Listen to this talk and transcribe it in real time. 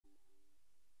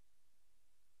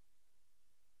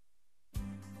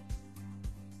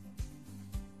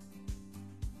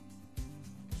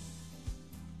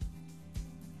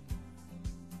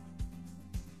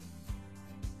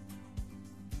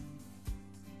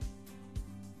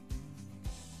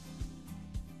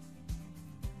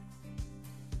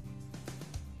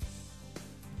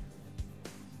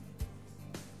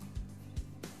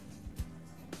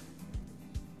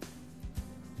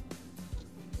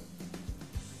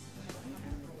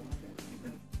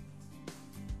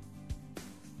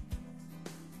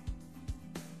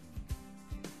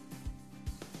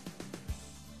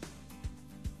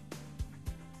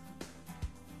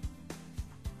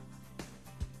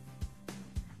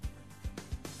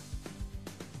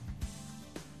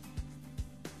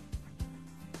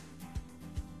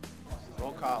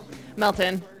call.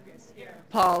 Melton.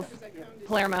 Pauls.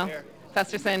 Palermo.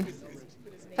 Festerson.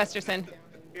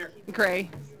 Gray.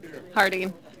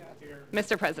 Harding.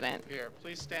 Mr. President. Here,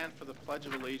 please stand for the Pledge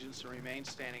of Allegiance and remain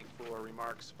standing for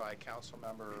remarks by Council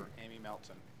Member Amy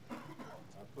Melton. I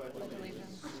pledge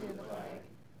allegiance to the flag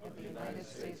of the United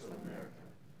States of America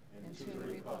and to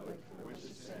the republic for which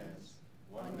it stands,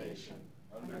 one nation,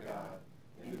 under God,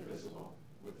 indivisible,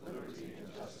 with liberty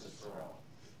and justice for all.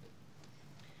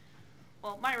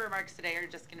 Well, my remarks today are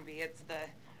just going to be, it's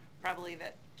probably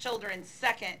the children's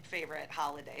second favorite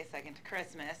holiday, second to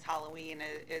Christmas. Halloween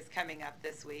is coming up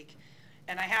this week.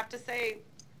 And I have to say,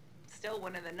 still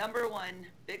one of the number one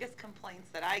biggest complaints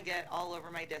that I get all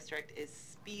over my district is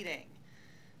speeding.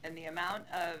 And the amount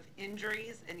of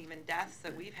injuries and even deaths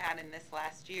that we've had in this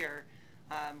last year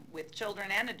with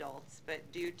children and adults,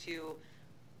 but due to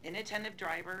inattentive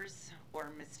drivers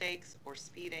or mistakes or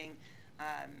speeding,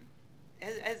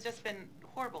 has just been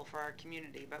horrible for our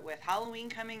community. But with Halloween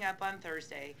coming up on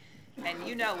Thursday, and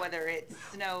you know whether it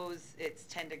snows, it's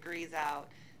 10 degrees out,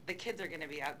 the kids are going to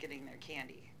be out getting their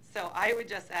candy. So I would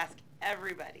just ask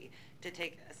everybody to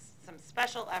take some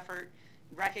special effort,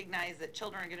 recognize that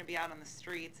children are going to be out on the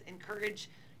streets, encourage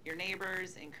your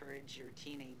neighbors, encourage your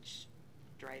teenage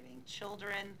driving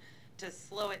children to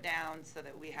slow it down so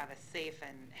that we have a safe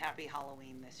and happy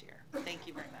Halloween this year. Thank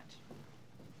you very much.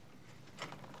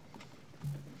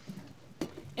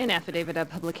 An affidavit of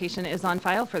publication is on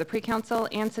file for the pre-council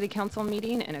and city council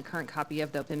meeting, and a current copy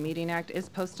of the Open Meeting Act is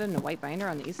posted in a white binder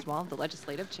on the east wall of the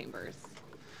legislative chambers.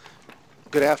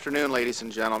 Good afternoon, ladies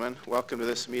and gentlemen. Welcome to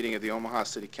this meeting of the Omaha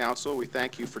City Council. We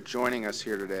thank you for joining us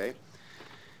here today.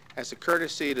 As a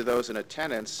courtesy to those in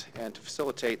attendance and to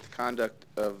facilitate the conduct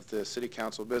of the City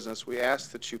Council business, we ask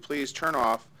that you please turn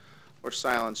off or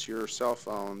silence your cell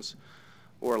phones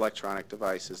or electronic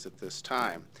devices at this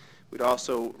time. We'd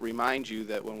also remind you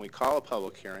that when we call a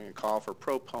public hearing and call for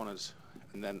proponents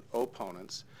and then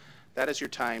opponents, that is your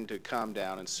time to calm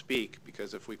down and speak,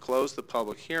 because if we close the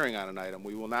public hearing on an item,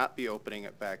 we will not be opening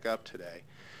it back up today.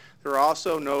 There are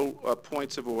also no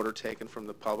points of order taken from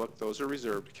the public. Those are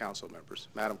reserved to council members.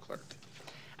 Madam Clerk.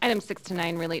 Items 6 to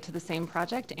 9 relate to the same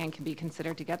project and can be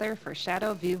considered together for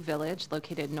Shadow View Village,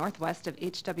 located northwest of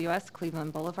HWS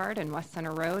Cleveland Boulevard and West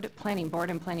Center Road. Planning Board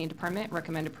and Planning Department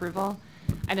recommend approval.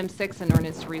 Item 6, an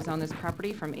ordinance to rezone this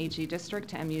property from AG District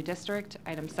to MU District.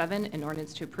 Item 7, an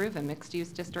ordinance to approve a mixed-use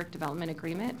district development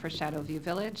agreement for Shadow View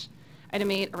Village. Item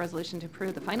 8, a resolution to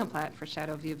approve the final plat for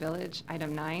Shadow View Village.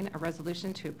 Item 9, a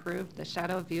resolution to approve the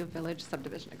Shadow View Village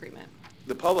subdivision agreement.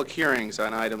 The public hearings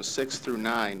on items 6 through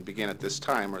 9 begin at this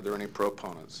time. Are there any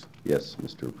proponents? Yes,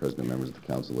 Mr. President, members of the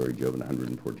council, Larry Jobin,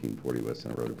 11440 West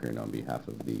Center Road, appearing on behalf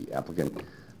of the applicant.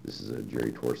 This is a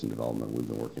Jerry Torsen development. We've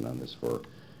been working on this for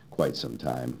quite some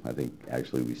time. I think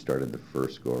actually we started the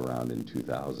first go around in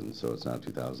 2000, so it's now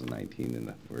 2019,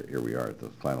 and here we are at the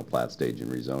final plat stage in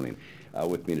rezoning.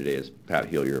 With me today is Pat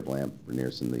Hillier of Lamp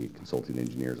Renierson, the consulting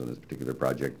engineers on this particular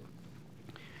project.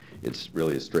 It's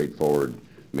really a straightforward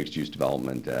mixed-use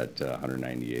development at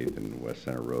 198th and West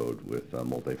Center Road with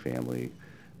multifamily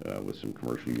with some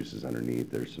commercial uses underneath.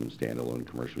 There's some standalone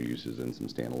commercial uses and some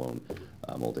standalone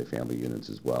multifamily units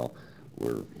as well.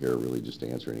 We're here really just to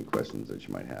answer any questions that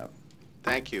you might have.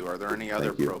 Thank you. Are there any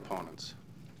other proponents?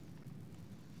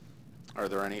 Are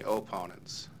there any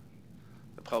opponents?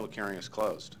 The public hearing is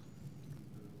closed.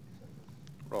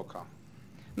 Roll call.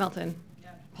 Melton.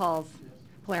 Yes. Pauls. Yes.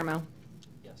 Palermo.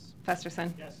 Yes.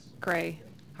 Festerson. Yes. Gray. Yes.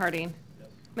 Harding. Yes.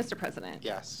 Mr. President.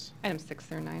 Yes. Items 6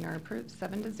 through 9 are approved,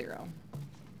 7-0.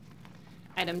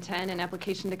 Item 10, an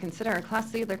application to consider a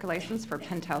Class C liquor license for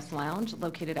Penthouse Lounge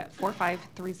located at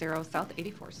 4530 South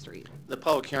 84th Street. The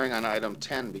public hearing on item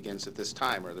 10 begins at this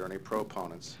time. Are there any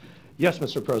proponents? Yes,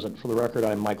 Mr. President. For the record,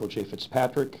 I'm Michael J.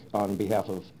 Fitzpatrick on behalf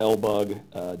of L-Bug,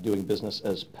 doing business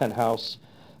as Penthouse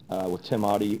with Tim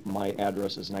Audi. My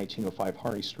address is 1905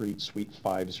 Harney Street, Suite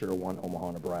 501,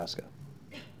 Omaha, Nebraska.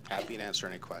 Happy to answer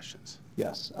any questions.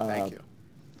 Yes. Thank you.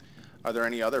 Are there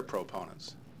any other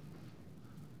proponents?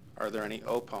 Are there any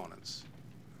opponents?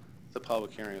 The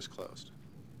public hearing is closed.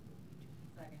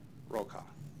 Second. Roll call.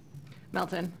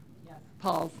 Melton. Yes.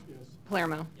 Pauls. Yes.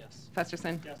 Palermo. Yes.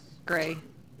 Festerson. Yes. Gray.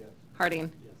 Yes.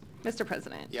 Harding. Yes. Mr.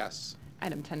 President. Yes.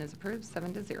 Item 10 is approved,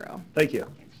 7-0. Thank you.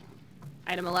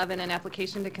 Item 11, an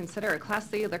application to consider a Class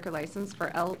C liquor license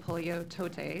for El Pollo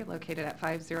Tote located at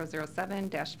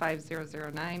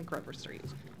 5007-5009 Grover Street.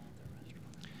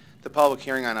 The public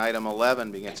hearing on item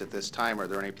 11 begins at this time. Are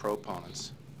there any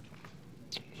proponents?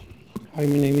 Hi,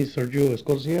 my name is Sergio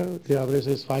Escorcia. The address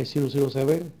is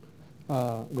 5007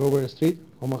 Grover Street,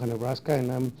 Omaha, Nebraska, and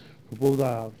I'm proposing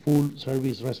a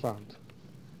full-service restaurant.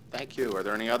 Thank you. Are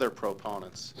there any other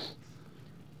proponents?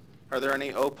 Are there any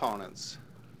opponents?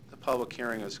 The public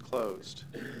hearing is closed.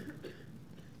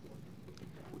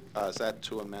 Is that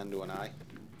to amend to an aye?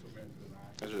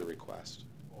 There's a request.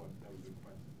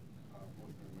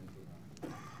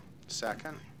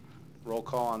 Second. Roll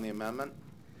call on the amendment.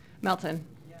 Melton.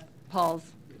 Yes.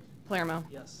 Pauls. Palermo.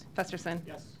 Yes. Festerson.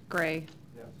 Yes. Gray.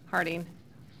 Yes. Harding.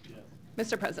 Yes.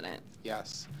 Mr. President,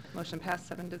 Yes. motion passed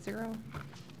 7-0.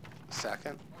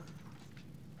 Second.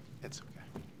 It's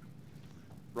okay.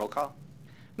 Roll call.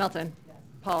 Melton. Yes.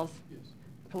 Pauls. Yes.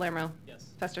 Palermo. Yes.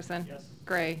 Festerson. Yes.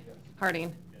 Gray. Yes.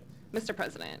 Harding. Yes. Mr.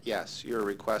 President, Yes, your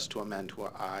request to amend to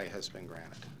an aye has been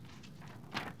granted.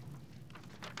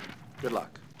 Good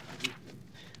luck.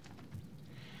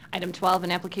 Item 12,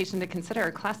 an application to consider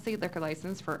a Class C liquor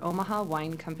license for Omaha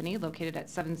Wine Company located at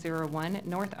 701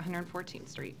 North 114th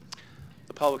Street.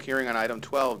 The public hearing on item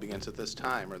 12 begins at this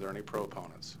time. Are there any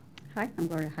proponents? Hi, I'm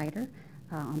Gloria Hyder.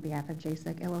 On behalf of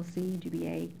JSEC LLC,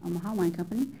 DBA Omaha Wine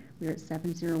Company, we're at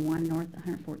 701 North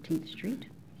 114th Street.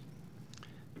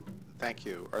 Thank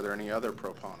you. Are there any other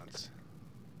proponents?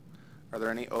 Are there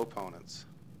any opponents?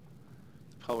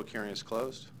 The public hearing is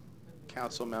closed.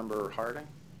 Council Member Harding?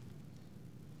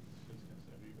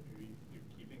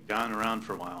 John around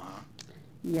for a while, huh?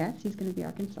 Yes, he's going to be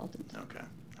our consultant. Okay.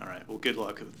 All right. Well, good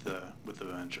luck with the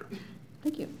venture.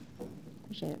 Thank you.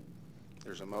 Appreciate it.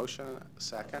 There's a motion, a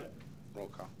second. Roll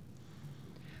call.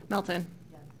 Melton.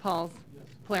 Pauls. Yes.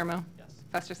 Palermo. Yes.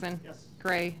 Festerson. Yes.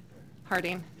 Gray.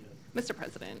 Harding. Mr.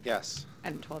 President. Yes.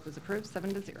 Item 12 is approved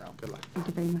 7-0. Good luck. Thank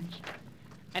you very much.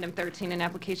 Item 13, an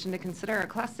application to consider a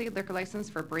Class C liquor license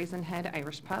for Brazen Head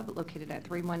Irish Pub located at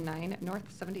 319 North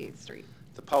 78th Street.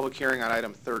 The public hearing on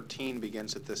item 13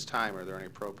 begins at this time. Are there any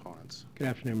proponents? Good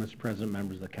afternoon, Mr. President,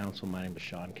 members of the council. My name is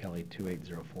Sean Kelly,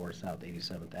 2804 South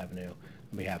 87th Avenue.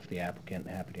 On behalf of the applicant,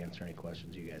 happy to answer any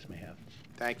questions you guys may have.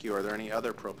 Thank you. Are there any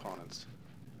other proponents?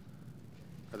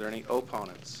 Are there any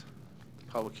opponents? The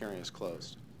public hearing is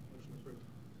closed.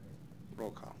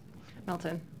 Roll call.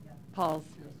 Melton. Pauls.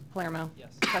 Palermo.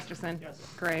 Yes. Festerson. Yes.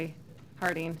 Gray.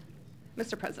 Harding.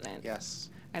 Mr. President. Yes.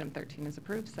 Item 13 is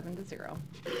approved 7-0.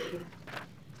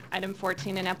 Item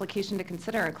 14, an application to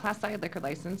consider a Class I liquor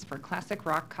license for Classic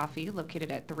Rock Coffee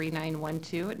located at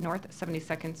 3912 North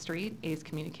 72nd Street. A's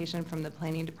communication from the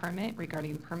Planning Department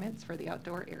regarding permits for the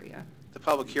outdoor area. The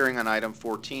public hearing on item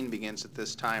 14 begins at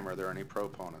this time. Are there any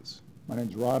proponents? My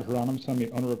name's Rod Hieronymus. I'm the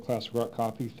owner of Classic Rock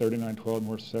Coffee, 3912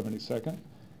 North 72nd.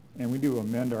 And we do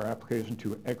amend our application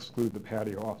to exclude the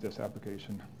patio off this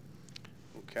application.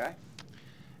 Okay.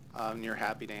 You're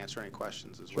happy to answer any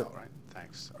questions as Sure. well, right?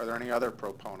 Thanks. Are there any other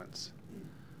proponents?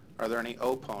 Are there any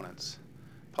opponents?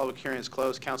 Public hearing is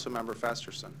closed. Councilmember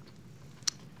Festerson.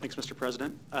 Thanks, Mr.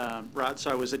 President. Rod,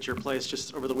 so I was at your place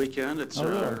just over the weekend. It's Oh,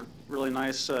 really? a really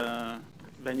nice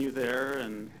venue there,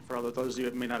 and for all of those of you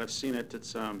that may not have seen it,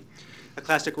 it's a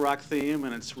classic rock theme,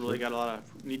 and it's really got a lot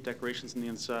of neat decorations on the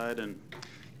inside, and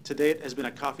to date has been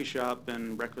a coffee shop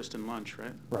and breakfast and lunch,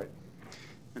 right? Right.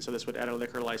 And so this would add a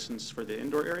liquor license for the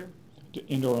indoor area?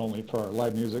 Indoor only for our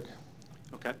live music,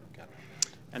 Okay.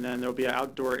 And then there'll be an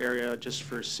outdoor area just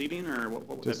for seating, or what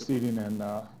would just that be? seating and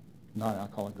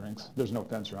non-alcoholic drinks. There's no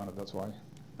fence around it, that's why.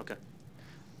 Okay.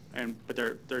 But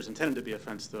there's intended to be a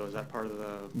fence, though. Is that part of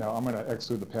the? No, I'm going to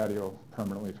exclude the patio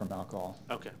permanently from alcohol.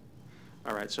 Okay.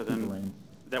 All right, so Due to then rain.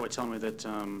 that would tell me that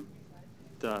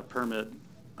the permit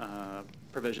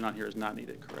provision on here is not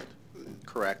needed, correct?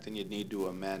 Correct, and you'd need to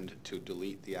amend to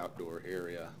delete the outdoor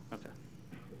area. Okay,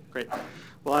 great.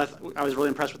 Well, I was really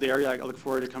impressed with the area. I look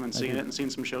forward to coming and Thank seeing you. it and seeing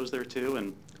some shows there too,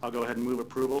 and I'll go ahead and move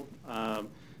approval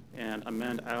and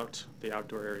amend out the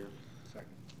outdoor area.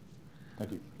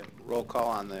 Thank you. Roll call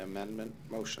on the amendment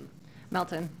motion.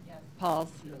 Melton.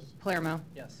 Pauls. Palermo.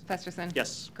 Yes. Festerson.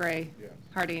 Yes. Gray.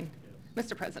 Harding.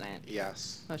 Mr. President.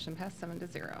 Yes. Motion passed 7-0.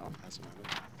 As amended.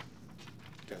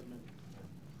 Good.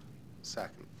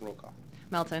 Second. Roll call.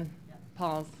 Melton.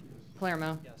 Pauls.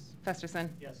 Palermo. Yes. Festerson.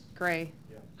 Yes. Gray.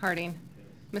 Harding.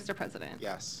 Mr. President.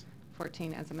 Yes.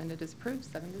 14 as amended is approved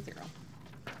 7-0.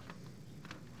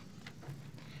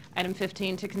 Item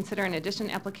 15, to consider an addition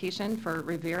application for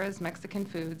Rivera's Mexican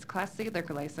Foods Class C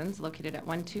liquor license located at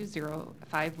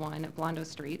 12051 Blondo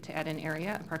Street to add an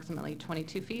area approximately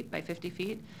 22 feet by 50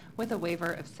 feet with a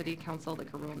waiver of City Council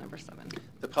Liquor Rule Number 7.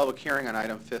 The public hearing on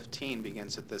item 15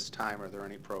 begins at this time. Are there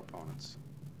any proponents?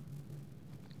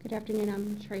 Good afternoon,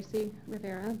 I'm Tracy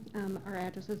Rivera. Our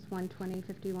address is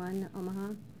 12051 Omaha.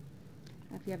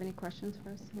 If you have any questions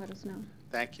for us, let us know.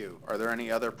 Thank you. Are there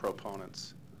any other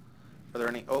proponents? Are there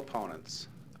any opponents?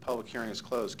 The public hearing is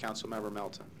closed. Councilmember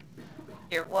Melton.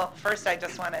 Well, first I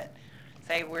just want to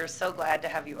say we're so glad to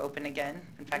have you open again.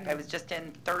 In fact, I was just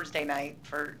in Thursday night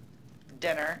for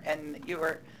dinner, and you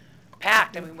were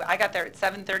packed. I mean, I got there at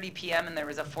 7:30 p.m. and there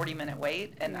was a 40-minute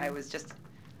wait, and I was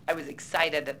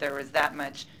excited that there was that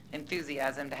much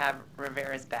enthusiasm to have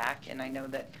Rivera's back, and I know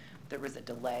that there was a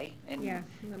delay in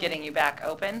getting you back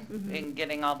open and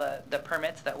getting all the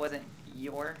permits. That wasn't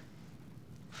your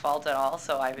fault at all,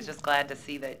 so I was just glad to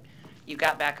see that you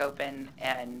got back open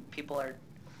and people are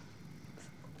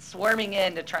swarming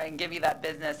in to try and give you that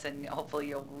business, and hopefully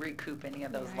you'll recoup any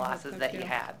of those losses that you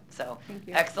had. So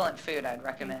excellent food. I'd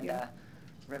recommend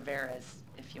Rivera's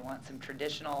if you want some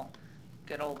traditional,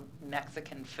 good old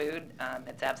Mexican food.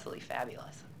 It's absolutely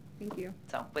fabulous. Thank you.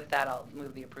 So with that, I'll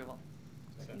move the approval.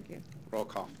 Thank you. Roll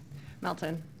call.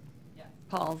 Melton. Yes.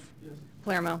 Pauls. Yes.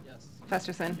 Palermo. Yes.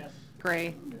 Festerson. Yes.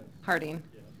 Gray. Harding.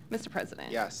 Mr.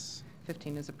 President. Yes.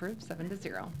 15 is approved,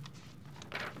 7-0.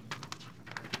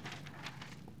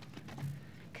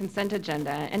 Consent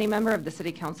agenda. Any member of the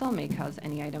City Council may cause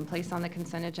any item placed on the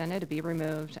consent agenda to be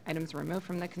removed. Items removed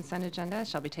from the consent agenda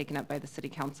shall be taken up by the City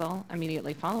Council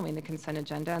immediately following the consent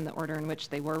agenda in the order in which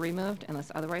they were removed,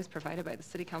 unless otherwise provided by the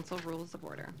City Council Rules of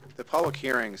Order. The public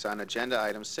hearings on agenda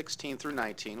items 16 through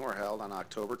 19 were held on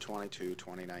October 22,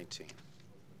 2019.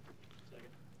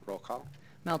 Roll call.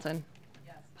 Melton.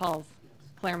 Yes. Pauls.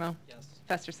 Palermo. Yes.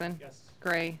 Festerson. Yes.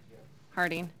 Gray.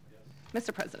 Harding.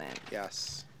 Mr. President.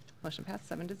 Yes. Motion passed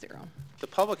 7-0. The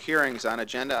public hearings on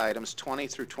agenda items 20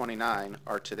 through 29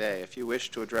 are today. If you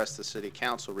wish to address the City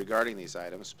Council regarding these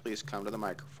items, please come to the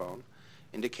microphone.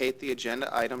 Indicate the agenda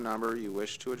item number you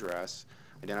wish to address.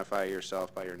 Identify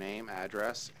yourself by your name,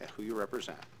 address, and who you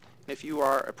represent. And if you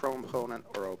are a proponent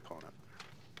or opponent.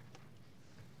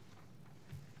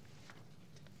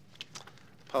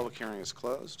 Public hearing is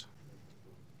closed.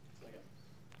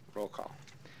 Roll call.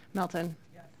 Melton.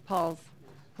 Pauls.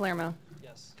 Palermo.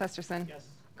 Yes. Festerson. Yes.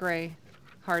 Gray.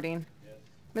 Harding.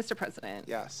 Mr. President.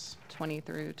 Yes. 20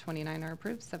 through 29 are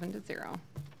approved, 7-0.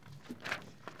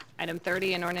 Item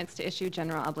 30, an ordinance to issue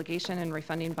general obligation and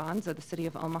refunding bonds of the City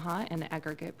of Omaha in the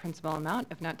aggregate principal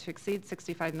amount of not to exceed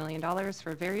 $65 million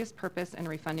for various purpose and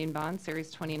refunding bonds,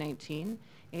 Series 2019.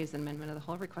 A is an amendment of the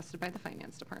whole requested by the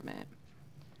Finance Department.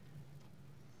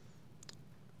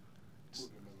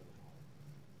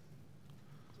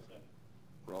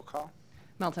 Roll call.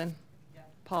 Melton.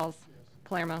 Pauls.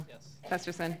 Palermo.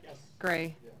 Festerson.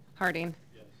 Gray. Harding.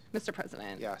 Mr.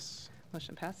 President. Yes.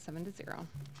 Motion passed 7-0.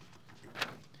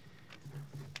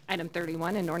 Item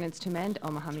 31, an ordinance to amend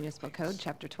Omaha Municipal Code,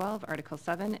 Chapter 12, Article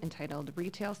 7, entitled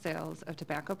Retail Sales of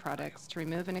Tobacco Products, to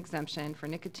remove an exemption for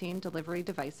nicotine delivery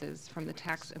devices from the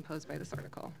tax imposed by this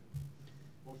article.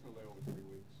 Motion to lay over 3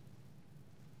 weeks.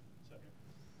 Second.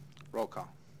 Roll call.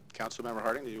 Councilmember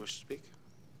Harding, do you wish to speak?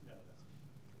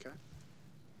 Okay.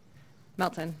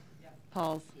 Melton.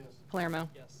 Pauls. Palermo.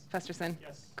 Festerson.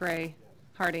 Gray.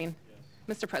 Harding.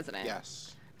 Mr. President.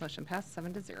 Yes. Motion passed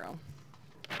 7-0.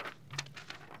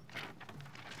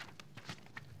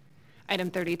 Item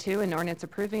 32, an ordinance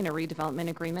approving a redevelopment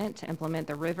agreement to implement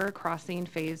the River Crossing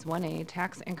Phase 1A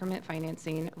Tax Increment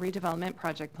Financing Redevelopment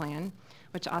Project Plan,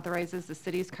 which authorizes the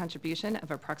city's contribution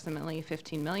of approximately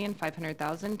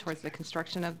 $15,500,000 towards the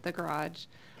construction of the garage,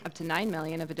 up to $9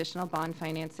 million of additional bond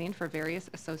financing for various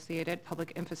associated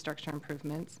public infrastructure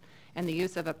improvements, and the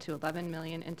use of up to $11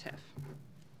 million in TIF.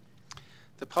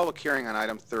 The public hearing on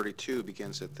item 32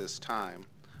 begins at this time.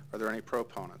 Are there any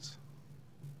proponents?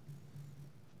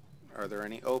 Are there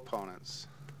any opponents?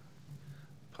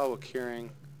 Public hearing.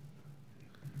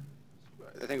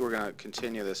 I think we're going to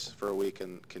continue this for a week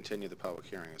and continue the public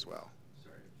hearing as well.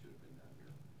 Sorry, it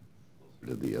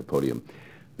should have been down here. To the podium.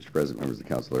 Mr. President, members of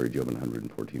the council, Larry Jobin,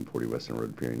 11440 West Center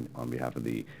Road, appearing on behalf of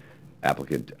the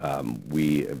applicant.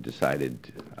 We have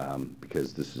decided,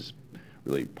 because this is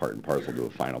really part and parcel to a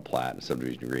final plat, a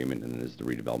subdivision agreement, and this is the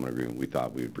redevelopment agreement, we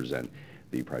thought we would present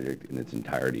the project in its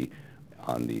entirety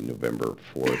on the November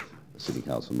 4th City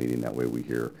Council meeting. That way we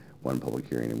hear one public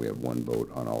hearing and we have one vote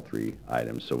on all 3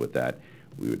 items. So with that,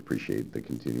 we would appreciate the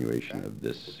continuation of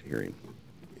this hearing.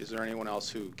 Is there anyone else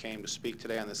who came to speak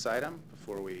today on this item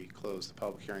before we close the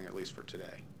public hearing, at least for today?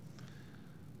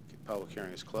 Okay, public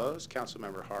hearing is closed.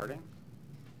 Councilmember Harding.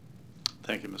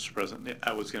 Thank you, Mr. President.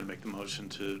 I was going to make the motion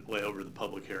to lay over the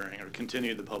public hearing or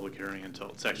continue the public hearing until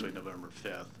it's actually November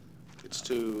 5th.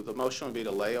 The motion would be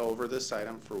to lay over this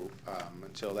item for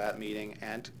until that meeting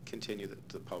and continue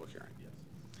the public hearing. Yes.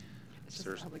 It's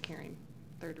just a public hearing.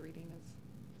 Third reading is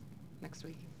next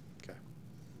week. Okay.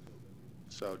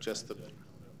 So just the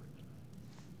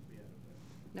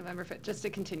November 5th, just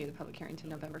to continue the public hearing to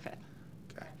November 5th.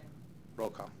 Okay. Roll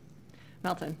call.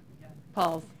 Melton.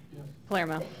 Pauls.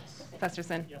 Palermo.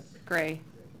 Festerson. Gray.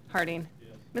 Harding.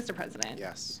 Mr. President.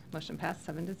 Yes. Motion passed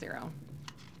 7-0.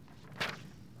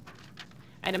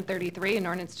 Item 33, an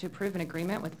ordinance to approve an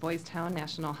agreement with Boys Town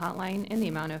National Hotline in the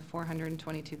amount of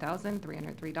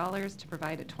 $422,303 to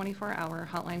provide a 24-hour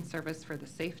hotline service for the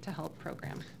Safe to Help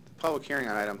program. The public hearing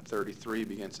on item 33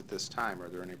 begins at this time. Are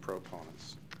there any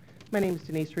proponents? My name is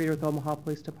Denise Reeder with Omaha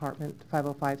Police Department,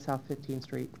 505 South 15th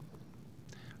Street.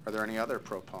 Are there any other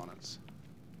proponents?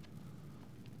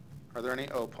 Are there any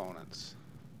opponents?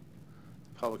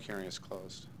 The public hearing is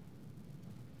closed.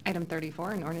 Item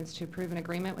 34, an ordinance to approve an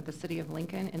agreement with the City of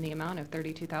Lincoln in the amount of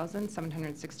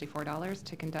 $32,764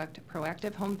 to conduct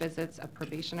proactive home visits of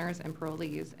probationers and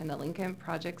parolees in the Lincoln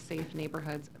Project Safe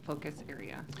Neighborhoods focus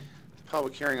area. The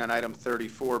public hearing on item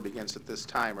 34 begins at this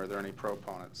time. Are there any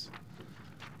proponents?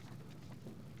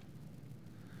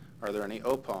 Are there any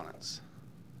opponents?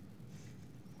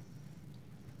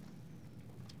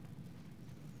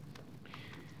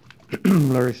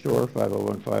 Larry Storr,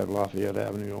 5015 Lafayette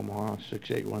Avenue, Omaha,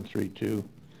 68132.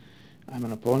 I'm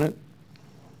an opponent,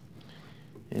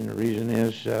 and the reason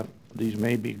is these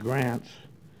may be grants,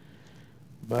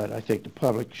 but I think the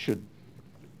public should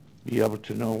be able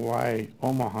to know why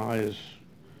Omaha is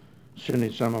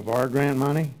sending some of our grant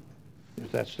money, if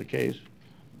that's the case,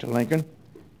 to Lincoln.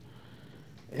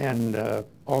 And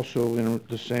also,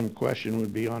 the same question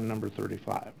would be on number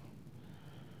 35.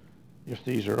 If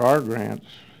these are our grants,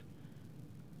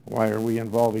 why are we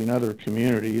involving other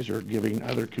communities or giving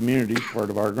other communities part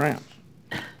of our grants?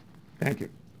 Thank you.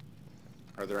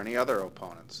 Are there any other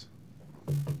opponents?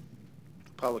 The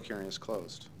public hearing is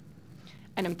closed.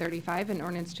 Item 35, an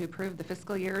ordinance to approve the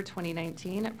fiscal year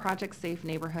 2019 Project Safe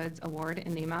Neighborhoods Award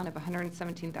in the amount of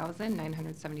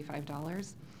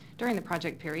 $117,975 during the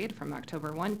project period from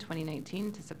October 1,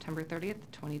 2019 to September 30th,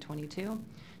 2022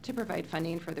 to provide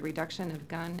funding for the reduction of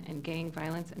gun and gang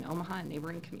violence in Omaha and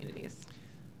neighboring communities.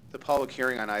 The public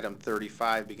hearing on item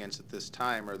 35 begins at this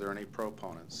time. Are there any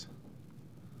proponents?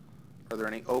 Are there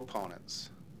any opponents?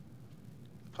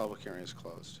 The public hearing is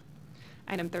closed.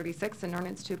 Item 36, an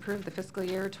ordinance to approve the fiscal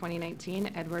year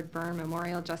 2019 Edward Byrne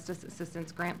Memorial Justice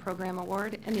Assistance Grant Program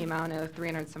Award in the amount of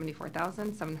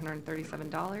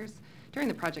 $374,737 during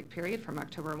the project period from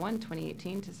October 1,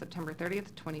 2018 to September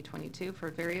 30th, 2022 for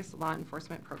various law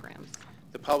enforcement programs.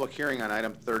 The public hearing on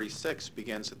item 36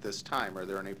 begins at this time. Are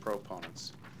there any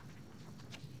proponents?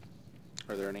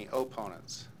 Are there any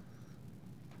opponents?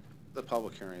 The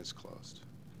public hearing is closed.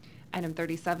 Item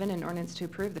 37, an ordinance to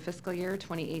approve the fiscal year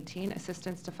 2018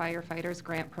 Assistance to Firefighters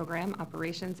Grant Program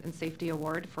Operations and Safety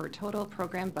Award for a total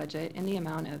program budget in the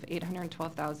amount of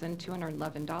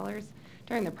 $812,211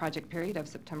 during the project period of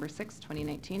September 6,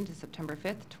 2019 to September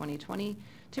 5th, 2020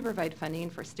 to provide funding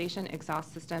for station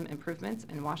exhaust system improvements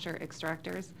and washer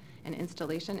extractors and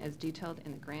installation as detailed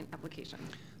in the grant application.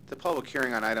 The public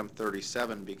hearing on item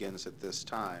 37 begins at this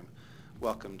time.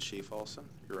 Welcome, Chief Olson.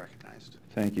 You're recognized.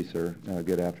 Thank you, sir.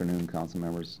 Good afternoon, council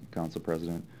members, council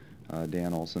president.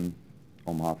 Dan Olson,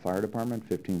 Omaha Fire Department,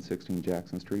 1516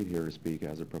 Jackson Street, here to speak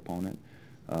as a proponent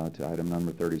to item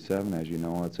number 37. As you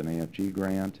know, it's an AFG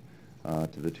grant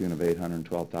to the tune of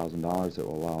 $812,000 that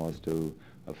will allow us to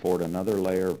afford another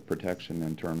layer of protection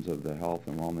in terms of the health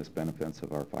and wellness benefits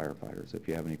of our firefighters. If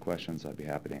you have any questions, I'd be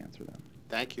happy to answer them.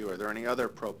 Thank you. Are there any other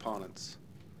proponents?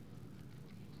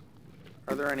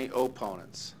 Are there any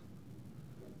opponents?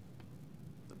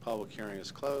 The public hearing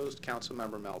is closed.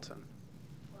 Councilmember Melton.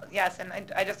 Yes, and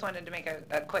I just wanted to make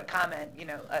a quick comment. You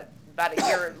know, about a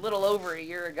year, a little over a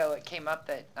year ago, it came up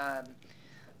that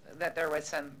that there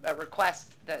was a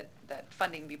request that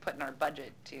funding be put in our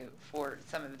budget for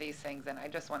some of these things, and I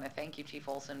just want to thank you, Chief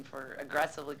Olson, for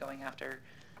aggressively going after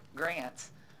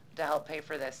grants to help pay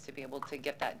for this, to be able to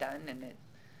get that done, and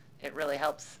it really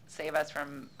helps save us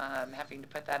from having to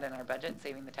put that in our budget,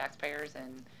 saving the taxpayers,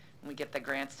 and we get the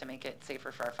grants to make it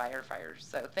safer for our firefighters.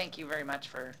 So thank you very much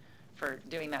for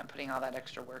doing that, putting all that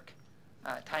extra work,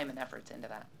 time and efforts into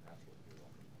that.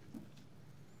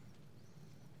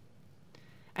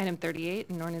 Item 38,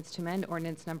 an ordinance to amend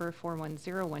ordinance number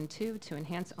 41012 to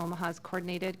enhance Omaha's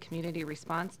coordinated community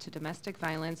response to domestic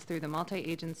violence through the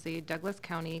multi-agency Douglas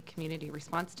County Community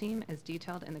Response Team as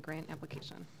detailed in the grant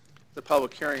application. The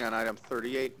public hearing on item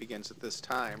 38 begins at this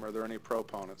time. Are there any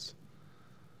proponents?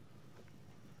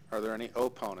 Are there any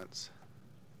opponents?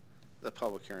 The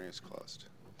public hearing is closed.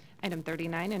 Item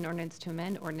 39, an ordinance to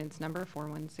amend ordinance number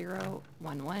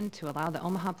 41011 to allow the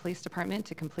Omaha Police Department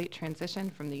to complete transition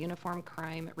from the Uniform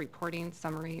Crime Reporting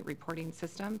Summary Reporting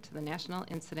System to the National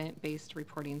Incident-Based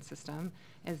Reporting System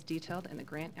as detailed in the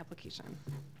grant application.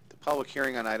 The public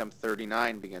hearing on item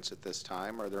 39 begins at this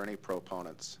time. Are there any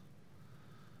proponents?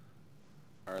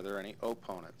 Are there any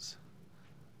opponents?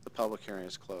 The public hearing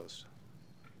is closed.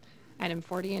 Item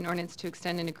 40, an ordinance to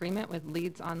extend an agreement with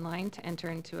Leads Online to enter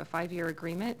into a 5-year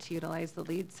agreement to utilize the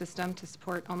Leads system to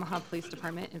support Omaha Police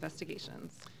Department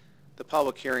investigations. The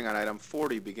public hearing on item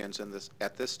 40 begins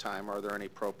at this time. Are there any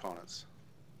proponents?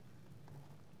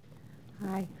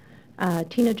 Hi.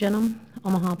 Tina Jenham,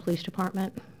 Omaha Police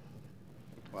Department.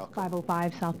 Welcome.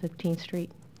 505 South 15th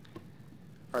Street.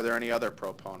 Are there any other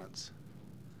proponents?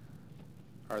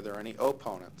 Are there any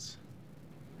opponents?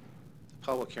 The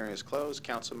public hearing is closed.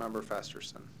 Councilmember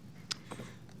Festerson.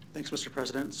 Thanks, Mr.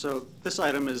 President. So this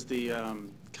item is the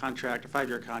contract, a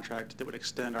 5-year contract that would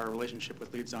extend our relationship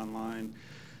with Leads Online,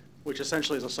 which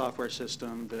essentially is a software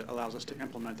system that allows us to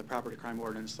implement the property crime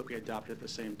ordinance that we adopted at the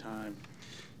same time.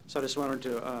 So I just wanted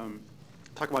to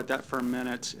talk about that for a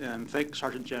minute and thank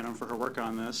Sergeant Jenham for her work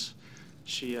on this.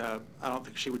 She, I don't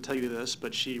think she would tell you this,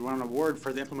 but she won an award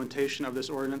for the implementation of this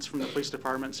ordinance from the police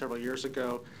department several years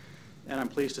ago, and I'm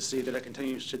pleased to see that it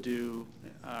continues to do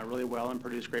really well and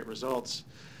produce great results.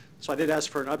 So I did ask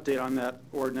for an update on that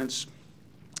ordinance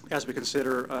as we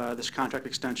consider this contract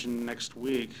extension next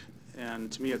week,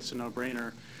 and to me it's a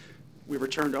no-brainer. We've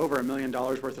returned over $1 million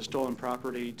worth of stolen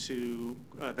property to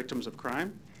victims of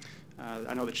crime.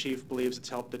 I know the chief believes it's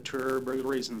helped deter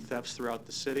burglaries and thefts throughout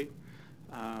the city.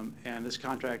 And this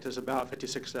contract is about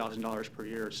 $56,000 per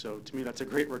year. So to me, that's a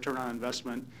great return on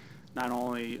investment, not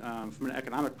only from an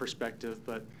economic perspective,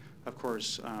 but of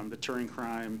course, deterring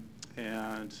crime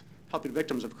and helping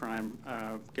victims of crime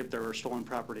get their stolen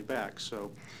property back. So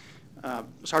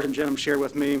Sergeant Jenham shared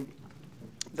with me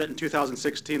that in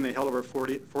 2016, they held over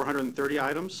 430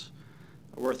 items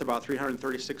worth about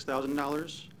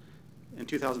 $336,000. In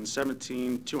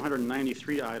 2017,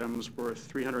 293 items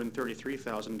worth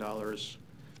 $333,000.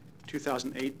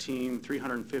 2018,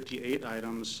 358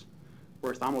 items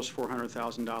worth almost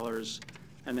 $400,000.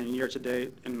 And then year to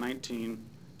date in 19,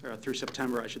 through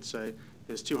September, I should say,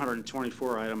 is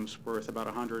 224 items worth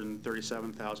about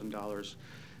 $137,000.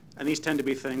 And these tend to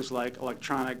be things like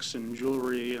electronics and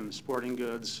jewelry and sporting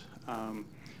goods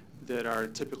that are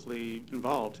typically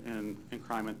involved in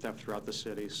crime and theft throughout the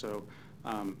city. So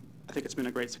I think it's been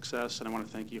a great success, and I want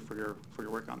to thank you for your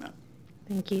work on that.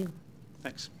 Thank you.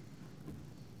 Thanks.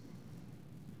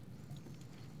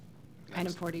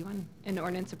 Item 41, an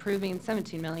ordinance approving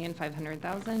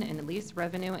 $17,500,000 in lease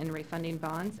revenue and refunding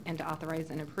bonds and to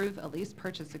authorize and approve a lease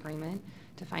purchase agreement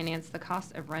to finance the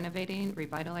cost of renovating,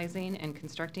 revitalizing, and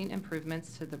constructing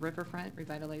improvements to the riverfront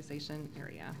revitalization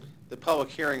area. The public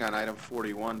hearing on item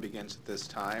 41 begins at this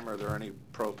time. Are there any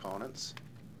proponents?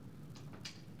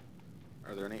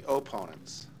 Are there any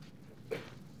opponents? The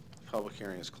public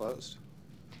hearing is closed.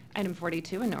 Item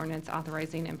 42, an ordinance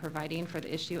authorizing and providing for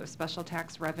the issue of special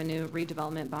tax revenue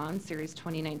redevelopment bonds, Series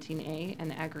 2019A, and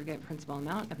the aggregate principal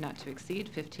amount of not to exceed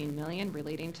 $15 million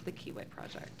relating to the Kiewit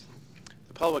project.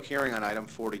 The public hearing on item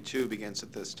 42 begins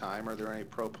at this time. Are there any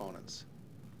proponents?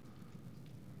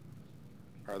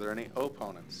 Are there any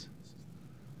opponents?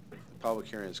 The public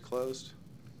hearing is closed.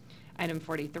 Item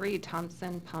 43,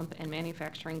 Thompson Pump and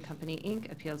Manufacturing Company,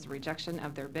 Inc. appeals the rejection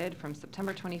of their bid from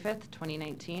September 25th,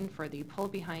 2019 for the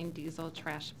pull-behind diesel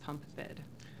trash pump bid.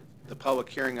 The public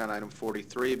hearing on item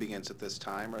 43 begins at this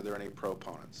time. Are there any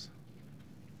proponents?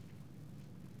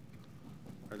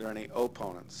 Are there any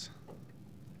opponents?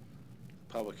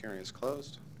 The public hearing is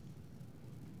closed.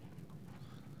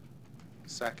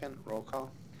 Second, roll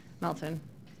call. Melton.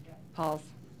 Yes. Pauls.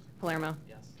 Palermo.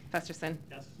 Yes. Festerson.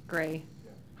 Yes. Gray.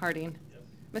 Harding.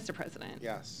 Yes. Mr. President.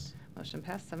 Yes. Motion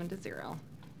passed 7-0.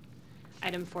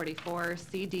 Item 44,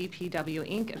 CDPW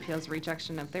Inc. appeals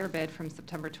rejection of their bid from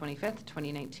September 25th,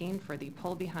 2019 for the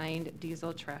pull-behind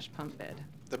diesel trash pump bid.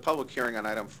 The public hearing on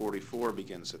item 44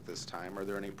 begins at this time. Are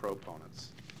there any proponents?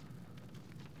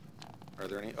 Are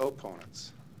there any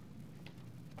opponents?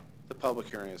 The public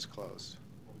hearing is closed.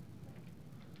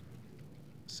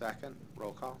 Second,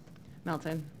 roll call.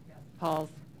 Melton. Yes. Pauls.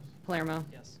 Palermo.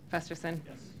 Yes. Festerson.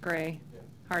 Yes. Gray. Yes.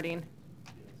 Harding.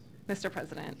 Yes. Mr.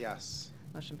 President. Yes.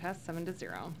 Motion passed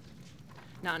 7-0.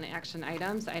 Non-action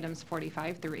items, items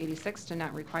 45 through 86 do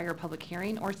not require public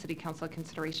hearing or city council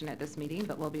consideration at this meeting,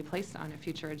 but will be placed on a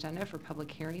future agenda for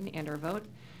public hearing and or vote.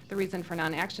 The reason for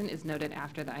non-action is noted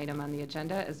after the item on the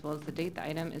agenda, as well as the date the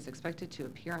item is expected to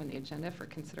appear on the agenda for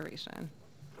consideration.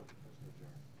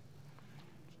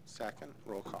 Second,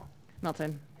 roll call.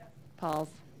 Melton. Yes. Pauls.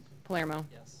 Palermo.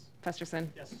 Yes. Festerson.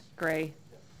 Yes. Gray.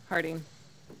 Yes. Harding.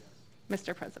 Yes.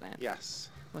 Mr. President. Yes.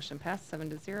 Motion passed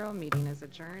 7-0. Meeting is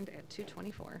adjourned at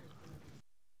 2:24.